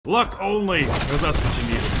Luck only, because that's what you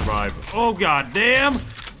need to survive. Oh, god damn!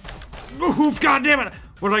 Oof, god damn it!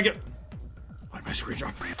 What did I get? Why did my screen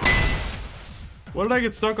drop? What did I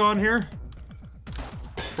get stuck on here?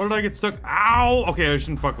 What did I get stuck? Ow! Okay, I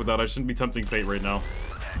shouldn't fuck with that. I shouldn't be tempting fate right now.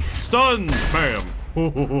 Stun! Bam!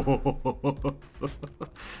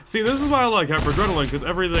 See, this is why I like hyperadrenaline, because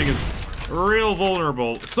everything is real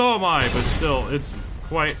vulnerable. So am I, but still, it's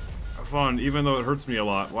quite fun, even though it hurts me a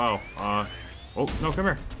lot. Wow. Oh, no, come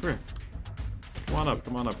here. Come here. Come on up,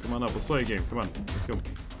 come on up, come on up. Let's play a game. Come on. Let's go.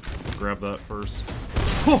 Grab that first.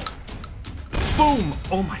 Oh! Boom!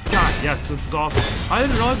 Oh my god, yes, this is awesome. I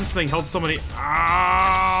didn't realize this thing held so many.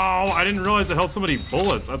 Ow! I didn't realize it held so many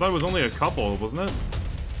bullets. I thought it was only a couple, wasn't it?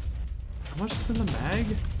 How much is in the mag?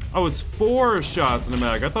 Oh, it's 4 shots in the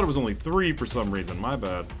mag. I thought it was only 3 for some reason. My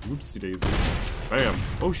bad. Oopsie daisy. Bam.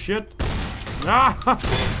 Oh shit. Ah!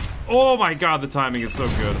 Oh my god, the timing is so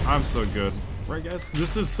good. I'm so good. Right, guys?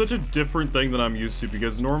 This is such a different thing than I'm used to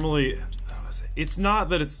because normally, it's not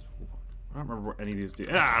that it's. I don't remember what any of these do.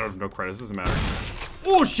 I don't have no credits. Doesn't matter.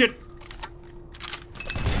 Oh shit!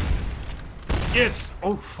 Yes.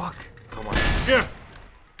 Oh fuck. Come on. Yeah.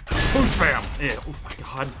 Boost bam. Yeah. Oh my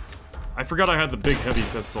god. I forgot I had the big heavy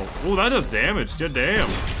pistol. Oh, that does damage. Yeah, damn.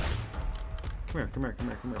 Come here. Come here. Come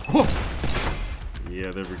here. Come here. Oh.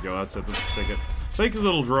 Yeah, there we go. That's it. Let's take it. Thank you,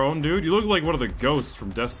 little drone, dude. You look like one of the ghosts from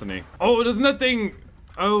Destiny. Oh, doesn't that thing...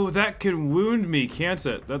 Oh, that can wound me, can't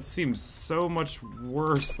it? That seems so much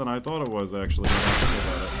worse than I thought it was, actually.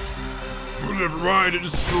 Oh, never mind, it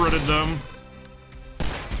just shredded them.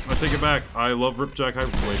 I take it back. I love Ripjack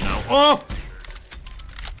Hyperblade now. Oh!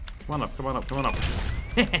 Come on up, come on up, come on up.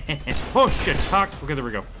 Oh, shit, cock. Okay, there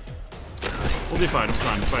we go. We'll be fine,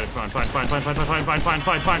 fine, fine, fine, fine, fine, fine, fine, fine, fine, fine,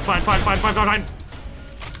 fine, fine, fine, fine, fine, fine.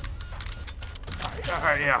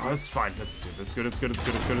 Yeah, that's fine. That's good. It's good. It's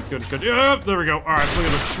good. It's good. It's good. It's good. It's good. Yeah, there we go. All right, look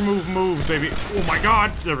at the schmoove moves, baby. Oh my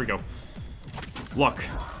god. There we go. Luck.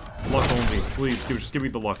 Luck only. Please, just give me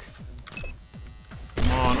the luck.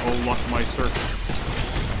 Come on, oh Luckmeister.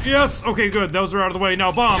 Yes. Okay, good. Those are out of the way.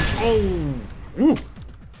 Now bombs. Oh. Woo.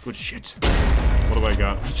 Good shit. What do I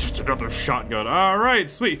got? Just another shotgun. All right,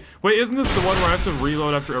 sweet. Wait, isn't this the one where I have to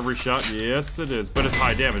reload after every shot? Yes, it is. But it's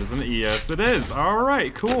high damage, isn't it? Yes, it is. All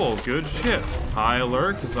right, cool. Good shit. High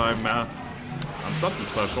alert, because I'm something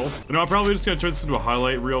special. You know, I'm probably just gonna turn this into a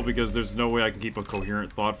highlight reel because there's no way I can keep a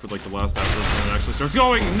coherent thought for like the last half of this when it actually starts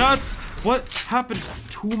going nuts. What happened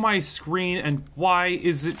to my screen, and why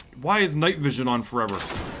is night vision on forever?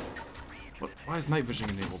 What? Why is night vision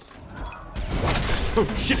enabled? Oh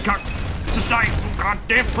shit, cock. Just die! Oh, god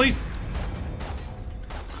damn, please!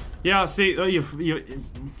 Yeah, see, I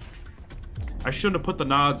shouldn't have put the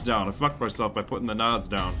nods down. I fucked myself by putting the nods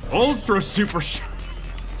down. Ultra super shot!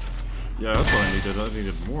 Yeah, that's what I needed. I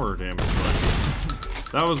needed more damage.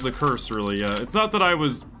 That was the curse, really, yeah. It's not that I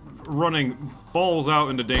was running balls out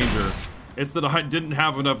into danger. It's that I didn't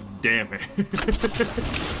have enough damage.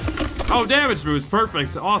 Oh, damage boost,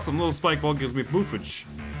 perfect. Awesome, little spike ball gives me boofage.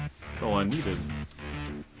 That's all I needed.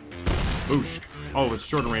 Boosh. Oh, it's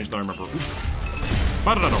shorter range than I remember. Oops.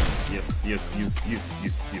 Yes, yes, yes, yes,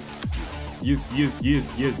 yes, yes, yes, yes, yes,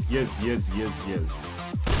 yes, yes, yes, yes, yes.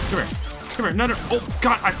 Come here. Come here. No, no. Oh,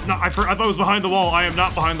 God. I thought I was behind the wall. I am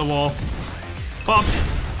not behind the wall. Bombs.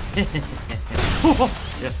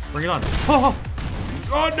 Yeah, bring it on. Oh,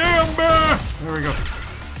 God damn, man. There we go.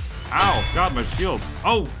 Ow. God, my shields.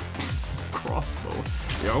 Oh. Crossbow.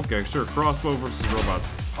 Yeah, okay, sure. Crossbow versus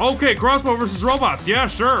robots. Okay, crossbow versus robots. Yeah,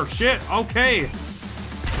 sure. Shit. Okay.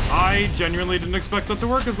 I genuinely didn't expect that to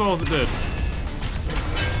work as well as it did.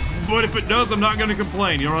 But if it does, I'm not gonna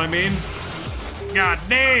complain. You know what I mean? God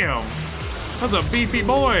damn. That's a beefy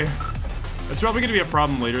boy. It's probably gonna be a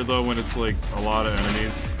problem later, though, when it's like a lot of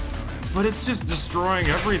enemies. But it's just destroying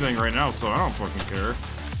everything right now, so I don't fucking care.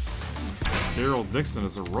 Daryl Dixon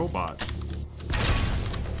is a robot.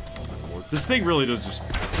 This thing really does just...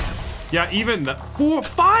 Yeah, even that...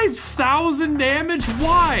 5,000 damage?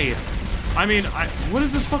 Why? I mean, what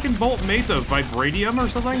is this fucking bolt made of? Vibranium or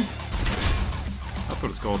something? That's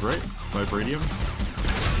what it's called, right? Vibranium?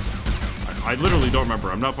 I literally don't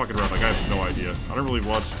remember. I'm not fucking around. Like, I have no idea. I don't really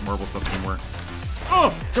watch Marvel stuff anymore.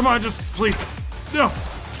 Oh, come on, just please. No.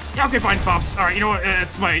 Yeah, okay, fine, bombs. All right, you know what?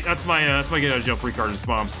 That's my get out of jail free card. Just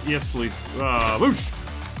bombs. Yes, please. Whoosh.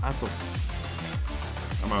 That's a...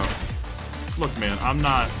 I'm a... Look, man, I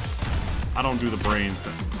don't do the brain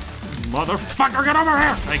thing. Motherfucker, get over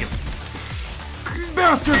here! Thank you.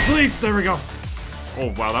 Bastard, please! There we go.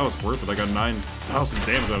 Oh, wow, that was worth it. I got 9,000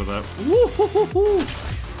 damage out of that. Woo-hoo-hoo-hoo.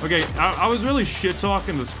 Okay, I was really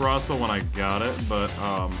shit-talking this crossbow when I got it, but,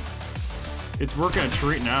 it's working a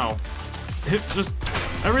treat now. It just...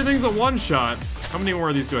 Everything's a one-shot. How many more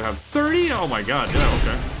of these do I have? 30? Oh my god, yeah,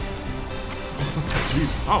 okay.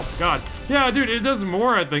 Jeez. Oh god. Yeah, dude, it does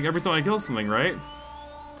more, I think, every time I kill something, right?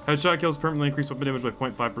 Headshot kills permanently increase weapon damage by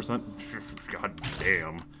 0.5%. God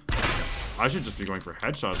damn. I should just be going for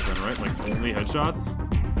headshots then, right? Like, only headshots?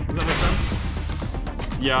 Does that make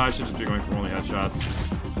sense? Yeah, I should just be going for only headshots.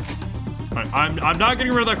 Alright, I'm not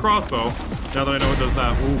getting rid of that crossbow, now that I know it does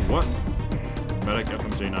that. Ooh, what? Medic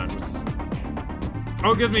FMJ9 was...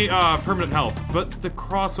 Oh, it gives me permanent health, but the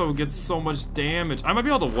crossbow gets so much damage. I might be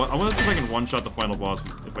able to I want to see if I can one-shot the final boss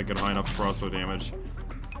if I get high enough crossbow damage.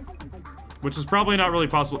 Which is probably not really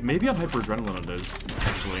possible. Maybe on hyper-adrenaline it is,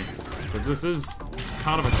 actually. Because this is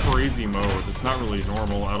kind of a crazy mode. It's not really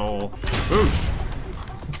normal at all. Boosh!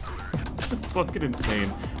 It's fucking insane.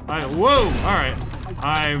 Whoa! Alright.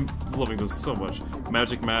 I'm loving this so much.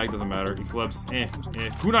 Magic Mag, doesn't matter. Eclipse,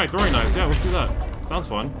 Kunai throwing knives, yeah, let's do that. Sounds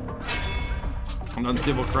fun. An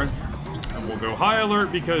unstable current. And we'll go high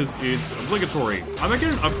alert because it's obligatory. I might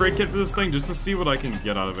get an upgrade kit for this thing just to see what I can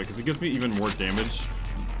get out of it, because it gives me even more damage.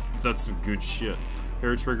 That's some good shit.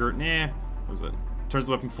 Hair trigger, nah. What is it? Turns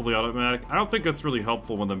the weapon fully automatic. I don't think that's really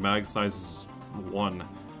helpful when the mag size is 1.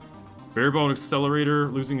 Barebone accelerator,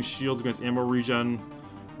 losing shields against ammo regen,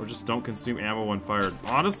 or just don't consume ammo when fired.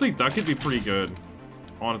 Honestly, that could be pretty good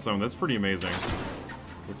on its own. That's pretty amazing.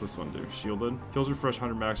 What's this one do? Shielded. Kills refresh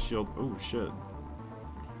 100 max shield. Oh shit.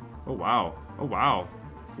 Oh wow. Oh wow.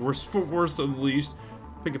 Worst unleashed.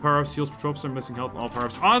 Pick a power-ups, heals patrol, I'm missing health, all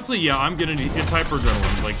power-ups. Honestly, yeah, I'm gonna need, it's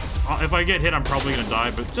hyper-adrenaline. Like, if I get hit, I'm probably gonna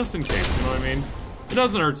die, but just in case, you know what I mean? It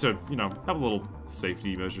doesn't hurt to, you know, have a little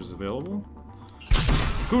safety measures available.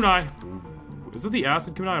 Kunai. Is that the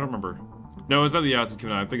acid kunai? I don't remember. No, it's not the acid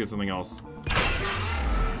kunai. I think it's something else.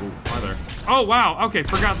 Ooh, hi there. Oh, wow. Okay,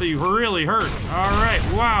 forgot that you really hurt. All right.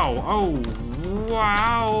 Wow. Oh,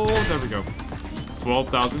 wow. There we go.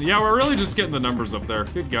 12,000. Yeah, we're really just getting the numbers up there.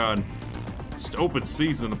 Good God. Just open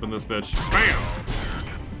season up in this bitch. Bam!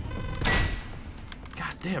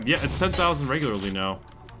 God damn. Yeah, it's 10,000 regularly now.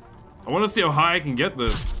 I want to see how high I can get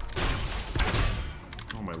this.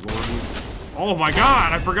 Oh my lord. Oh my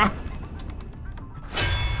god, I forgot.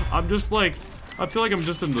 I'm just like, I feel like I'm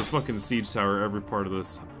just in the fucking siege tower every part of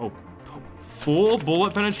this. Oh, full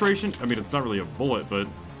bullet penetration? I mean, it's not really a bullet, but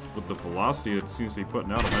with the velocity it seems to be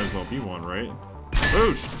putting out, it might as well be one, right?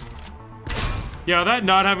 Boosh! Yeah, that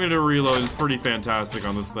not having to reload is pretty fantastic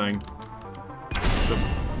on this thing. The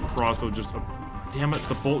crossbow just, damn it,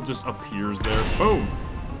 the bolt just appears there. Boom!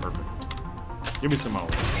 Perfect. Give me some ammo.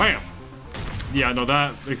 Bam! Yeah, no,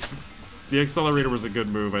 the accelerator was a good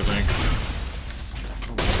move, I think.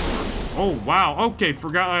 Oh, wow. Okay,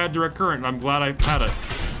 forgot I had direct current, and I'm glad I had it.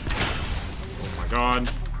 Oh my god.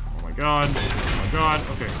 Oh my god. Oh my god.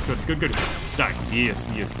 Okay, good, good, good. Die. Yes,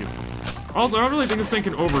 yes, yes. Also, I don't really think this thing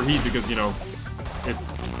can overheat because, you know, it's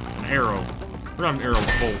an arrow. Or not an arrow,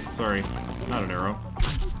 bolt, sorry. Not an arrow.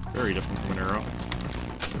 Very different from an arrow.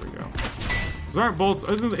 There we go. Those aren't bolts.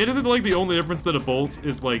 It isn't like the only difference that a bolt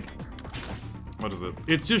is like... What is it?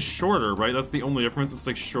 It's just shorter, right? That's the only difference. It's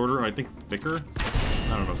like shorter and I think thicker.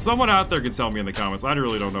 I don't know. Someone out there can tell me in the comments. I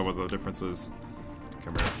really don't know what the difference is.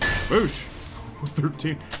 Come here. Boosh!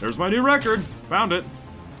 13. There's my new record. Found it.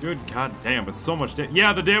 Good god damn, it's so much damage.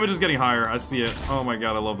 Yeah, the damage is getting higher. I see it. Oh my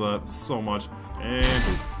god, I love that so much.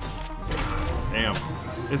 And... Damn.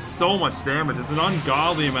 It's so much damage. It's an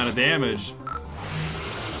ungodly amount of damage.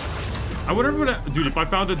 I wonder if it would... Dude, if I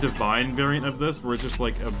found a divine variant of this where it's just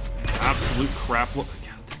like a absolute crap look...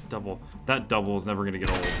 God, that double. That double is never gonna get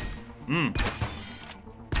old.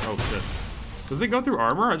 Oh shit. Does it go through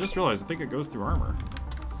armor? I just realized. I think it goes through armor.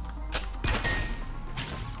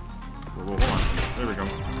 Whoa, hold on. There we go.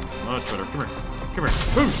 Oh, that's better. Come here. Come here.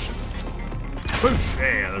 Boosh! Boosh!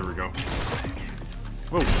 Yeah, there we go.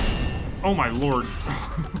 Whoa. Oh my lord.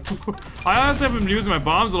 I honestly haven't been using my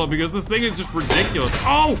bombs at all because this thing is just ridiculous.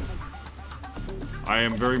 Oh! I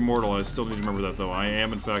am very mortal. I still need to remember that though. I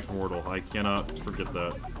am in fact mortal. I cannot forget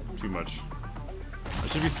that too much. I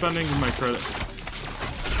should be spending my credit.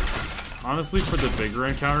 Honestly, for the bigger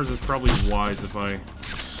encounters, it's probably wise if I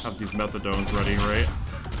have these methadones ready, right?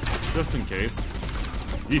 Just in case.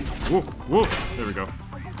 Eek. Whoa, whoa. There we go.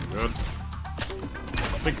 Good.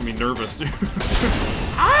 Making me nervous, dude.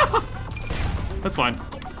 Ah! That's fine.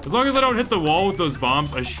 As long as I don't hit the wall with those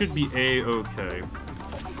bombs, I should be A-okay.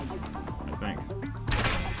 I think.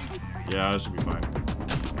 Yeah, that should be fine.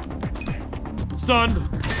 Stunned!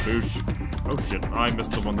 Boosh. Oh shit, I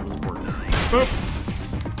missed the one that was important. Boop!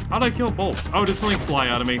 How'd I kill both? Oh, did something fly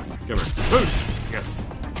out of me? Give her. Boosh! Yes.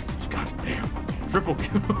 God damn. Triple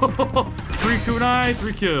kill. 3 kunai,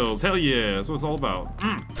 3 kills. Hell yeah, that's what it's all about.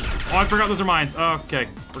 Oh, I forgot those are mines. Okay,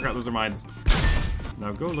 forgot those are mines.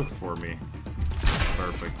 Now go look for me.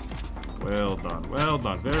 Perfect. Well done. Well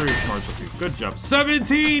done. Very smart of you. Good job.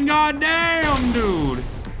 17! Goddamn, dude!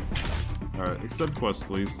 Alright, accept quest,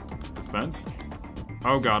 please. Defense?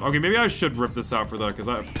 Oh god. Okay, maybe I should rip this out for that, because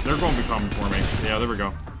they're going to be coming for me. Yeah, there we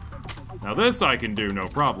go. Now this I can do, no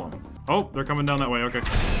problem. Oh, they're coming down that way, okay.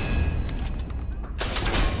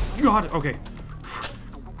 God, okay.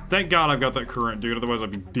 Thank God I've got that current, dude, otherwise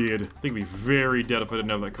I'd be dead. I think I'd be very dead if I didn't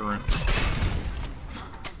have that current.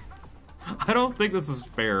 I don't think this is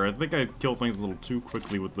fair. I think I kill things a little too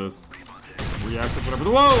quickly with this. Reactive, whatever.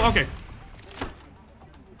 Whoa, okay.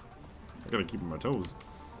 I gotta keep on my toes.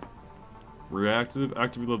 Reactive,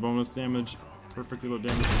 active reload bonus damage, perfect reload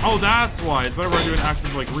damage. Oh, that's why. It's whenever I do an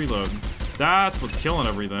active, like, reload. That's what's killing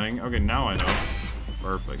everything. Okay, now I know.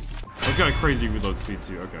 Perfect. It's got a crazy reload speed,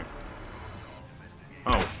 too. Okay.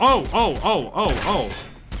 Oh. Oh, oh, oh, oh, oh.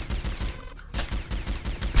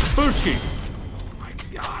 Booshki. Oh, my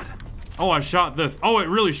God. Oh, I shot this. Oh, it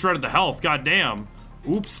really shredded the health. God damn.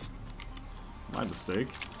 Oops. My mistake.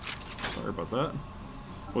 Sorry about that.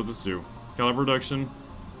 What does this do? Caliber reduction.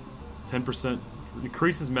 10%.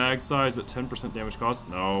 Increases mag size at 10% damage cost.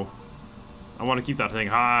 No. I want to keep that thing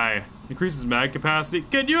high. Increases mag capacity.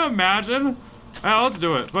 Can you imagine? Ah, let's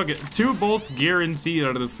do it. Fuck it. 2 bolts guaranteed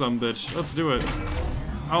out of this sumbitch. Let's do it.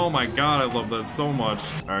 Oh my god, I love that so much.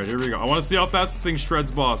 Alright, here we go. I want to see how fast this thing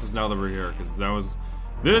shreds bosses now that we're here, because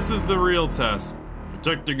this is the real test.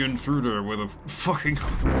 Detecting intruder with a fucking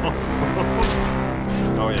crossbow.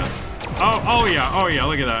 Oh yeah. Oh yeah, oh yeah,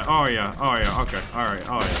 look at that. Oh yeah, okay. Alright,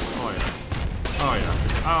 oh yeah, oh yeah. Oh yeah,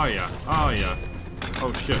 oh yeah, oh yeah.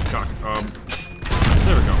 Oh shit, cock.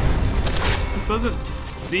 There we go. This doesn't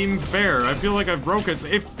seem fair. I feel like I've broken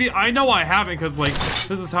it. I know I haven't, because like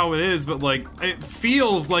this is how it is, but like it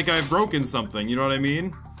feels like I've broken something, you know what I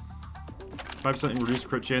mean? 5% reduced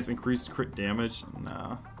crit chance, increased crit damage.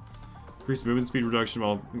 Nah. Increased movement speed reduction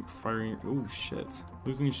while firing. Oh shit.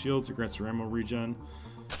 Losing shields, it grants your ammo regen.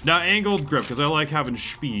 Now angled grip, because I like having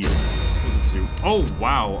speed. What does this do? Oh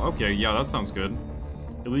wow, okay, yeah, that sounds good.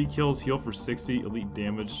 Elite kills heal for 60, elite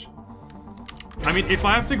damage. I mean, if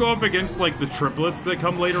I have to go up against, like, the triplets that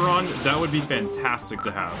come later on, that would be fantastic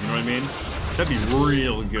to have, you know what I mean? That'd be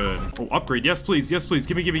real good. Oh, upgrade, yes please,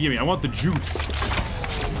 gimme, gimme, gimme, I want the juice.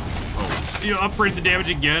 Oh, you upgrade the damage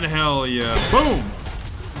again, hell yeah. Boom!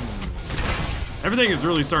 Everything is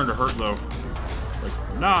really starting to hurt, though.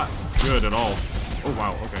 Like, not good at all. Oh,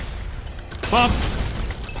 wow, okay. Bumps!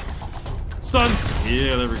 Stuns!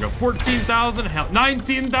 Yeah, there we go. 14,000, hell,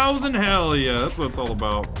 19,000, hell yeah, that's what it's all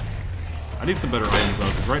about. I need some better items though,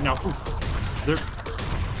 because right now,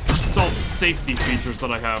 it's all safety features that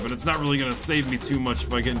I have, and it's not really gonna save me too much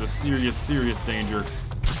if I get into serious, serious danger.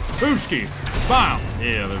 Booshki! Wow!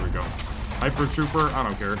 Yeah, there we go. Hyper Trooper, I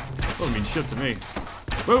don't care. That doesn't mean shit to me.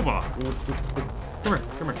 Move on. Come here, come here,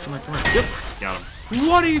 come here, come here. Yep, got him.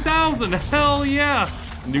 20,000! Hell yeah!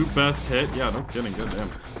 New best hit. Yeah, no kidding, goddamn.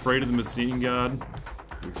 Afraid of the Machine God.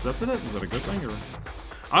 You accepted it? Is that a good thing, or?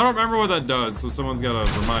 I don't remember what that does, so someone's gotta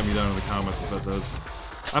remind me down in the comments what that does.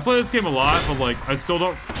 I play this game a lot, but like, I still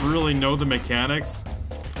don't really know the mechanics.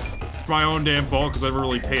 It's my own damn fault, because I never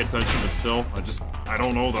really pay attention, but still, I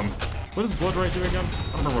don't know them. What does Blood Right do again?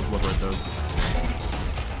 I don't remember what Blood Right does.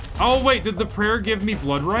 Oh wait, did the prayer give me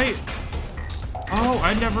Blood Right? Oh,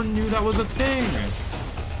 I never knew that was a thing.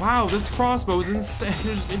 Wow, this crossbow is insane.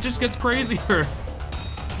 It just gets crazier.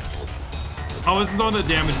 Oh, this is the one that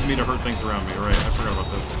damages me to hurt things around me. Right, I forgot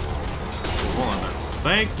about this. Hold on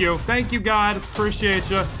there. Thank you, God. Appreciate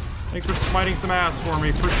you. Thanks for smiting some ass for me.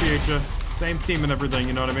 Appreciate you. Same team and everything,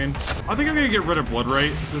 you know what I mean? I think I'm gonna get rid of Blood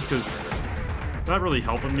Right, just because that really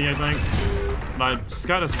helping me, I think. And I'm just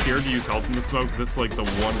kind of scared to use health in this mode, because it's like the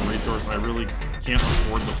one resource I really can't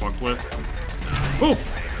afford to fuck with. Oh,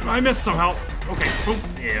 I missed some health. Okay, oh,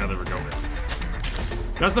 yeah, there we go.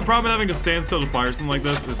 That's the problem with having to stand still to fire something like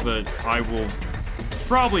this, is that I will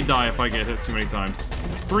probably die if I get hit too many times.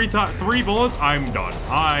 3 bullets, I'm done.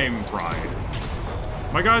 I'm fried.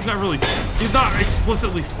 My guy's not really, he's not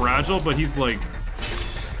explicitly fragile, but he's like,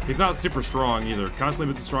 he's not super strong either.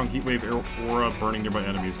 Constantly emits a strong heat wave aura burning nearby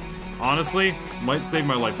enemies. Honestly, might save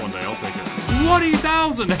my life one day, I'll take it.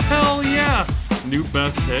 20,000, hell yeah! New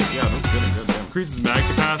best hit, yeah, no kidding, goddamn. Increases mag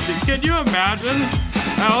capacity, can you imagine?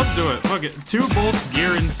 Oh, let's do it. Fuck it. 2 bolts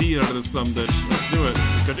guaranteed out of this sumbitch. Let's do it.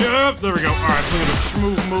 Good. Yep, there we go. Alright, look at the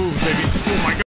schmoove move, baby. Oh my god.